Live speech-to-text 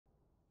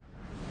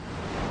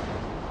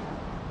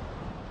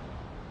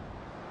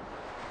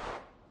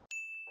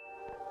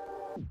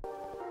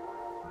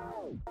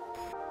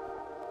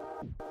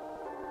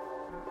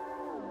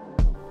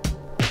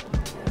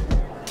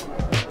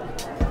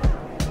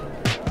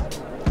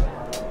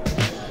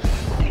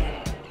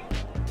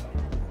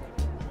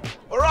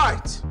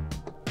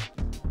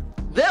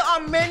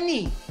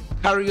many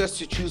careers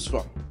to choose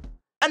from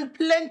and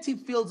plenty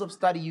fields of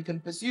study you can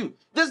pursue.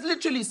 There's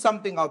literally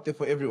something out there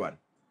for everyone.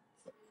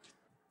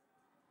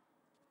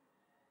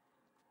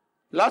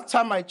 Last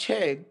time I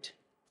checked,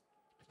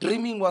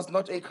 dreaming was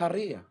not a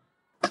career.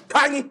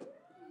 Khanyi!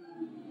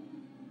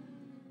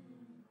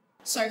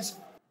 Sorry.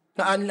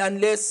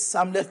 Unless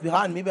I'm left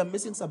behind, maybe I'm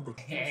missing something.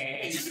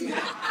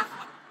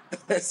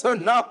 So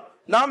now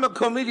I'm a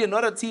comedian,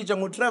 not a teacher.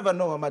 I'm Trevor,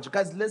 no much.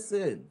 Guys,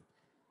 listen.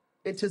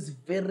 It is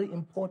very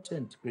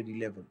important, grade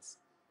 11s.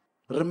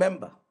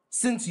 Remember,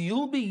 since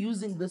you'll be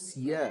using this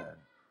year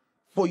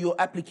for your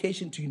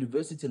application to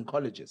university and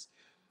colleges,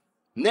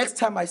 next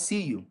time I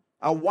see you,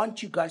 I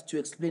want you guys to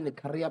explain a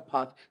career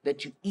path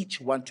that you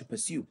each want to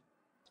pursue.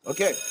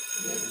 Okay?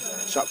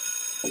 Sharp.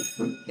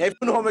 Hey,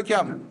 homework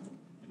here.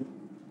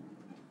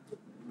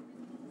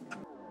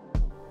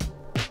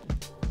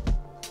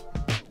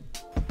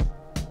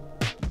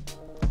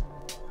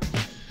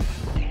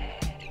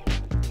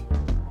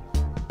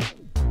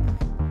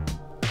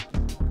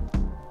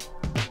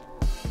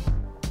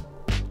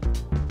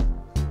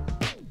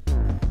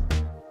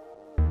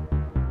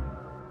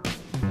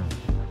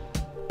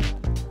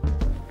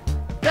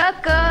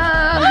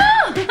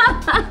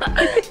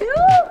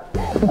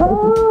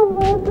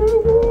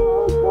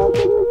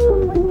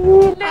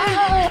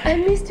 I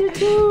missed you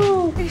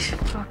too.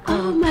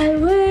 Oh my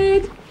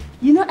word.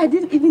 You know, I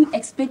didn't even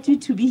expect you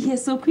to be here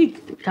so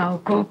quick.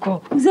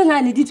 Coco.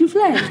 Zengani, did you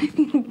fly?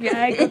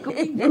 Yeah, Coco.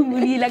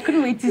 I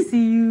couldn't wait to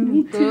see you.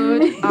 Me too.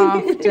 Good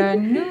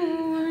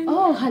afternoon.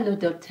 Oh, hello,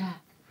 doctor.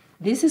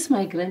 This is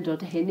my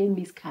granddaughter. Her name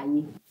is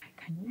Khanyi.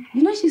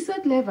 You know, she's so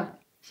clever.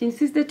 She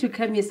insisted to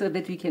come here so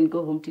that we can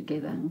go home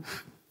together.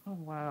 Oh,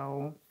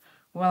 wow.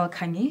 Well,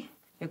 Khanyi,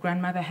 your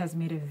grandmother has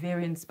made a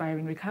very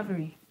inspiring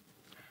recovery.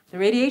 The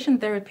radiation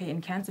therapy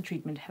and cancer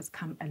treatment has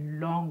come a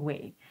long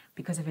way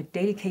because of a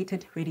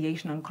dedicated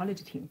radiation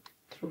oncology team.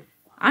 True.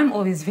 I'm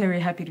always very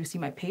happy to see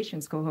my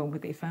patients go home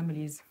with their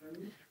families.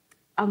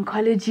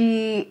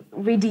 Oncology,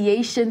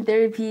 radiation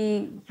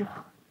therapy,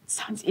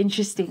 sounds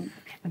interesting.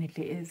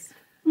 Definitely is.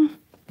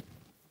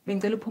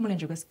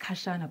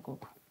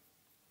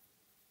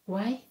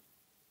 Why?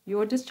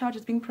 Your discharge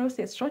is being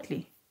processed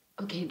shortly.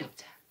 Okay,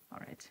 doctor. All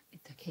right.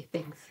 It's okay,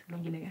 thanks.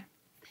 Thank you.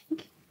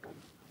 Thank you.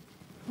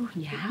 Oh,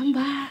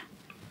 Yamba.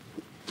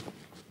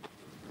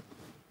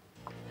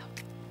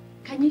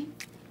 Khanyi,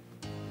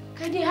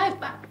 hi,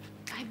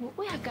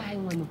 where are you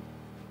going?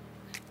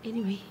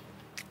 Anyway,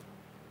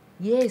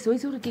 yes, so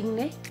it's working,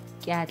 ne?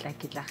 Kya tla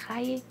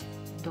gae.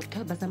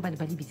 Doctor ba samba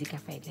ba le busy ka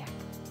file ya.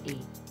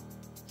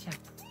 Sharp.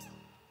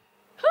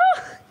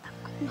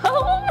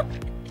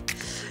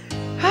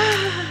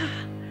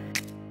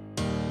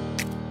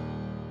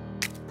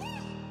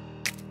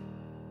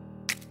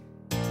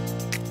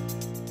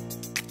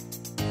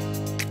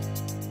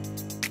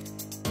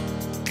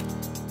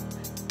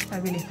 I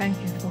really thank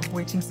you for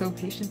waiting so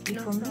patiently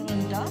for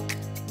me. Doc.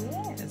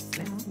 Yes, let's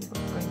see what's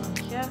going on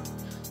here.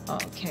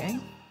 Okay.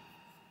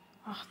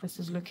 Oh, this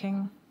is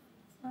looking...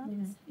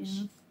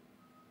 Yes.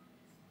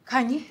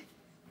 Khanyi,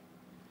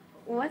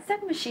 What's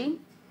that machine?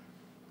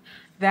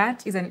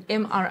 that is an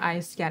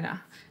MRI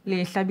scanner.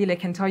 Le Hlabile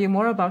can tell you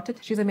more about it.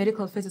 She's a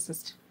medical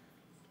physicist.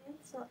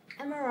 So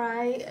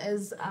MRI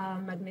is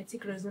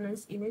magnetic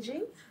resonance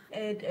imaging.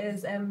 It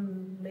is a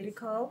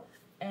medical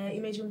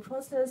imaging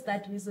process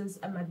that uses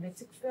a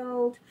magnetic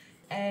field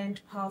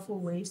and powerful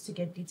waves to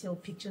get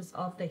detailed pictures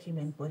of the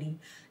human body.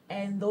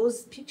 And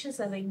those pictures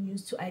are then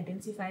used to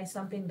identify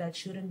something that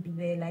shouldn't be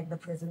there, like the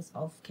presence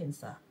of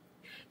cancer.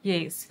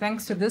 Yes,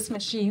 thanks to this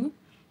machine,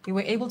 you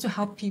were able to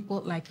help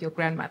people like your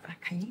grandmother.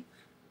 Khanyi?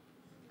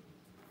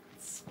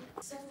 So,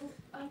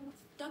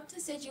 doctor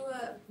said you were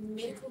a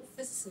medical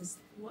physicist.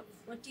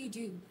 What do you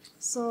do?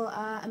 So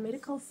a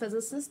medical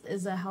physicist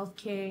is a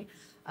healthcare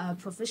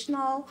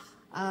professional.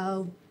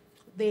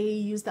 They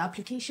use the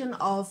application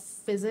of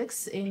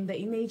physics in the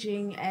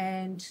imaging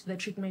and the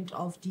treatment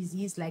of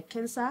disease like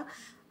cancer.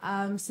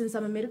 Since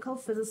I'm a medical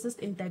physicist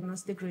in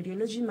diagnostic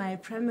radiology, my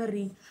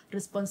primary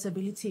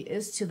responsibility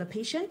is to the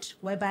patient,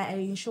 whereby I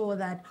ensure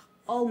that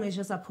all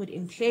measures are put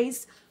in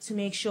place to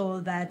make sure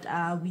that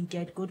we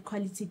get good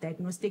quality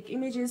diagnostic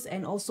images,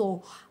 and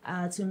also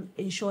to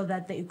ensure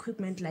that the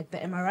equipment like the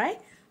MRI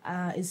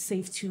is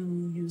safe to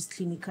use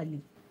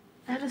clinically.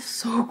 That is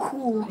so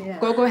cool. Yeah.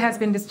 Gogo has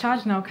been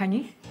discharged now,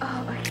 Khanyi.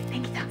 Oh, okay.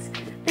 Thank you, Docs.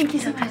 Thank you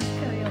so much.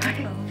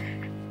 Okay.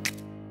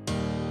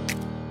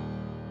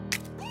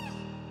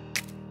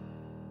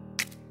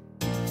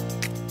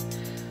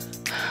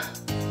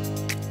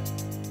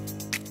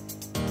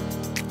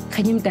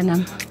 Khanyi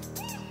mtanam,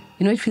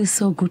 you know, it feels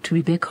so good to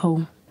be back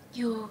home.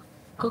 Yo,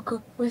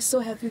 Coco, we're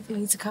so happy for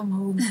you to come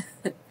home.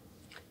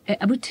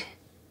 Abut,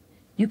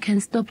 you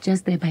can stop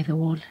just there by the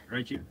wall.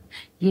 Right here.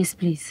 Yes,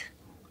 please.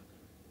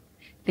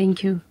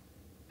 Thank you.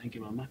 Thank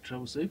you, Mama.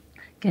 Travel safe.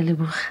 Ke a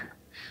leboga.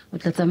 O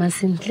tla tsamaya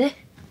sentle.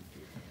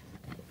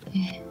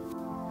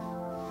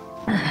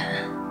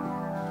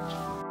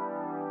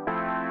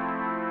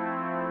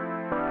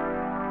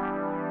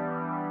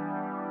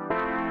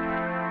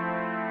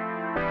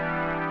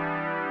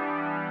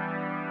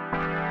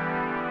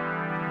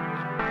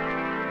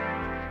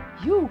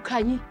 You,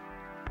 Khanyi,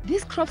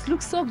 these crops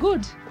look so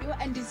good. Yo,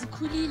 and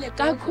zikhulile.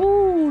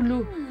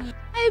 Kakhulu.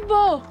 Hey,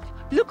 Bo,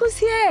 look who's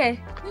here.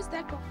 Who's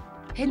that girl?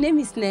 Her name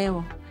is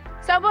Neo.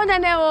 Sabona,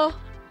 Neo.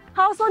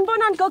 How's on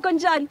Bonan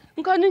Kokonjan?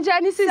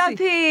 Nkonunjani sisi?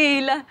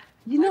 Saphila.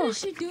 You know, What is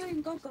she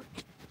doing, Gogo?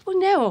 oh,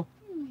 Neo.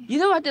 You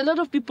know what? A lot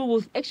of people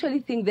will actually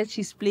think that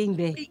she's playing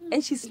there.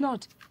 And she's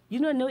not. You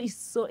know, Neo is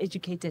so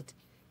educated.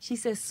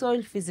 She's a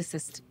soil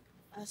physicist.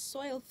 A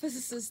soil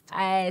physicist.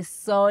 A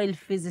soil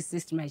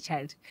physicist, my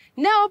child.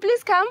 Neo,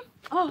 please come.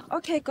 Oh,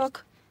 okay, Gogo.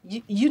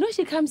 You know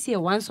she comes here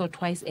once or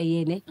twice a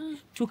year, ne?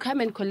 To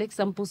come and collect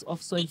samples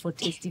of soil for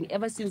testing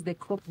ever since the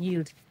crop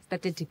yield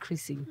started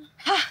decreasing.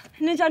 Ha,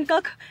 Ninjan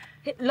Gogo.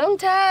 Long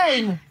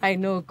time. I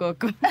know,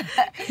 Coco.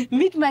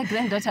 Meet my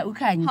granddaughter,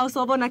 Khanyi. How's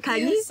Obona,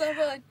 Khanyi? Yes,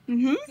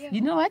 Yeah. You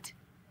know what?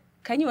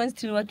 Khanyi wants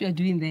to know what we are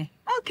doing there.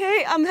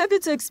 Okay, I'm happy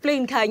to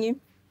explain, Khanyi.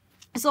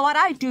 So what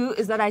I do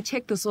is that I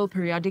check the soil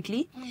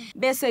periodically.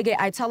 Basically,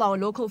 I tell our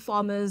local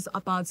farmers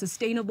about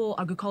sustainable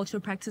agriculture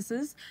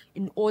practices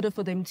in order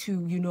for them to,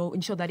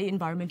 ensure that the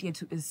environment here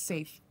is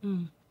safe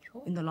in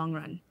the long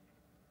run.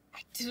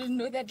 I didn't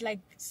know that,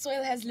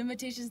 soil has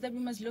limitations that we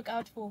must look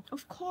out for.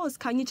 Of course,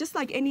 Khanyi, just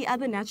like any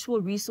other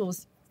natural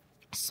resource,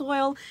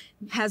 soil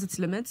has its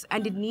limits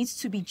and it needs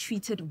to be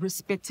treated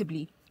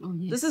respectably. Oh,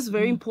 yes. This is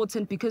very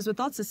important because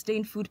without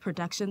sustained food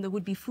production, there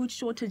would be food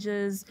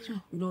shortages,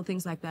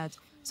 things like that.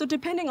 So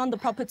depending on the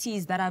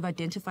properties that I've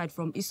identified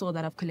from soil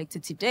that I've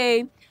collected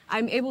today,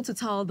 I'm able to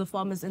tell the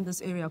farmers in this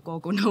area,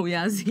 Gogo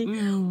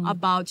Noyazi,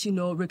 about,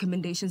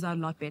 recommendations that are a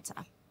lot better.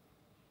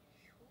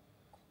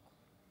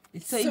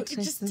 It's so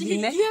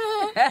interesting. Yeah.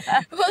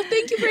 Well,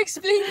 thank you for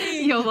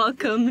explaining. You're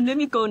welcome. Let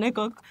me go,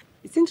 Neko.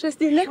 It's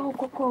interesting.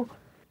 Coco,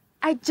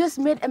 I just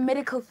met a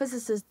medical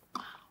physicist.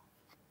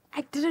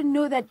 I didn't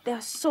know that there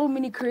are so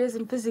many careers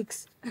in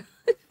physics.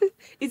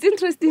 It's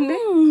interesting.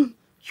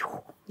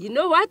 You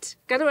know what?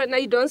 Now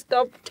you don't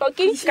stop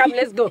talking. Come,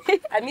 let's go.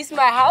 I miss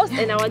my house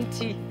and I want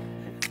tea.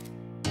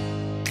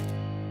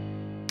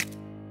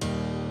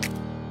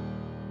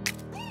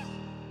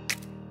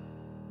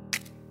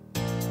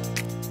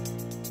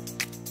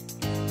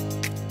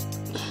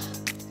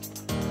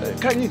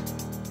 Khanyi.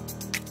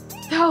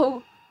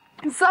 So,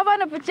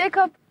 Savannah, but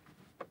Jacob,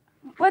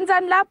 when's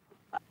on lap?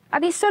 Are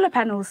these solar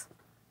panels?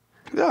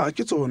 Yeah,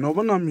 ke tsona.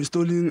 Bona I'm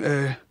installing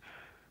the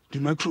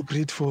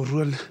microgrid for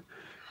rural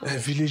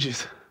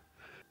villages.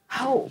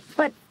 How?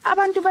 But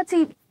abantu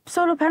bathi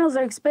solar panels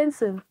are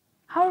expensive.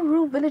 How are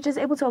rural villages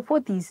able to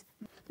afford these?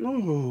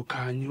 No,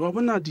 Khanyi.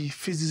 Wabona the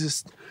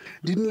physicists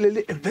didn't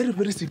lay a very,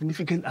 very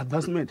significant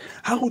advancement.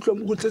 How go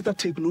tla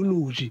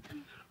technology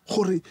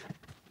gore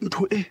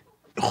ntho e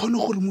khone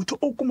gore motho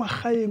o ko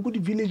magaeng go di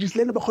villages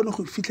le ba khone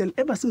go fitlela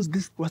ever since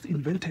this was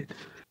invented.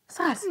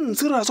 Sas.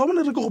 Serious, wa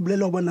bona re go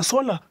bolela bona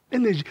solar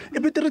energy e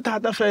betere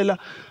thata fela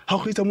ha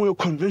go itsa mo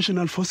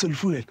conventional fossil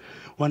fuel.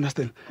 You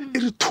understand? E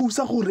re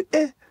thusa gore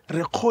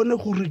re khone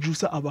go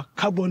reduce our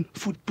carbon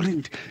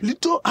footprint.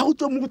 Lito ha go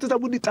tswa mo go tsa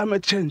bo di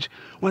climate change.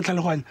 Wa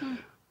tlhale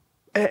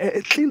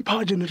gwana clean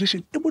power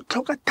generation e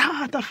botlhoka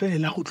thata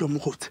fela go tlo mo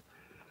go tse.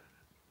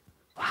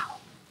 Wow.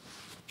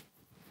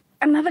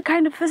 Another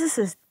kind of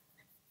physicist.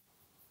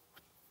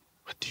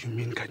 What do you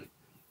mean, Khanyi?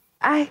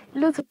 Aye,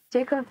 Luther,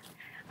 Jacob.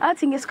 I'll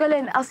think it's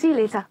going. I'll see you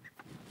later.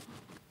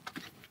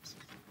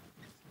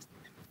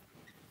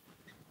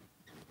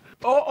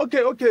 Oh,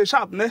 okay,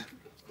 sharp, ne?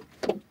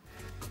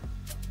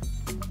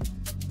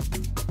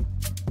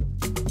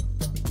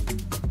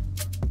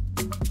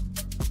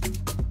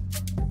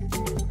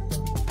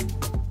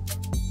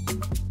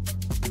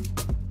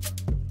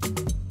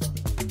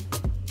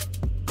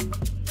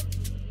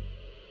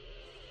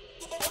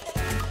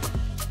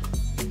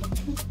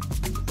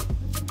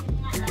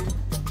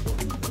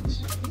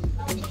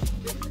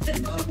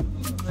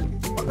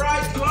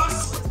 Alright,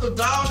 class, go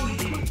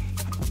down.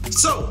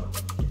 So,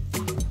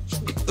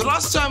 the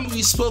last time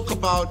we spoke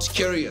about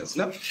careers,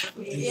 no?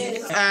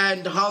 Yes.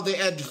 And how they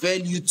add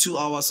value to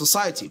our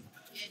society.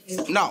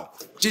 Now,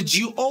 did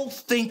you all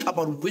think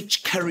about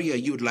which career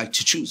you would like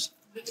to choose?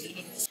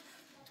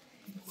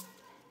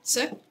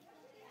 Sir,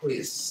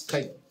 Yes,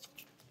 okay.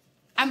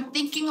 I'm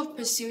thinking of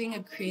pursuing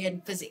a career in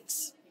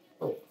physics.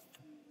 Oh,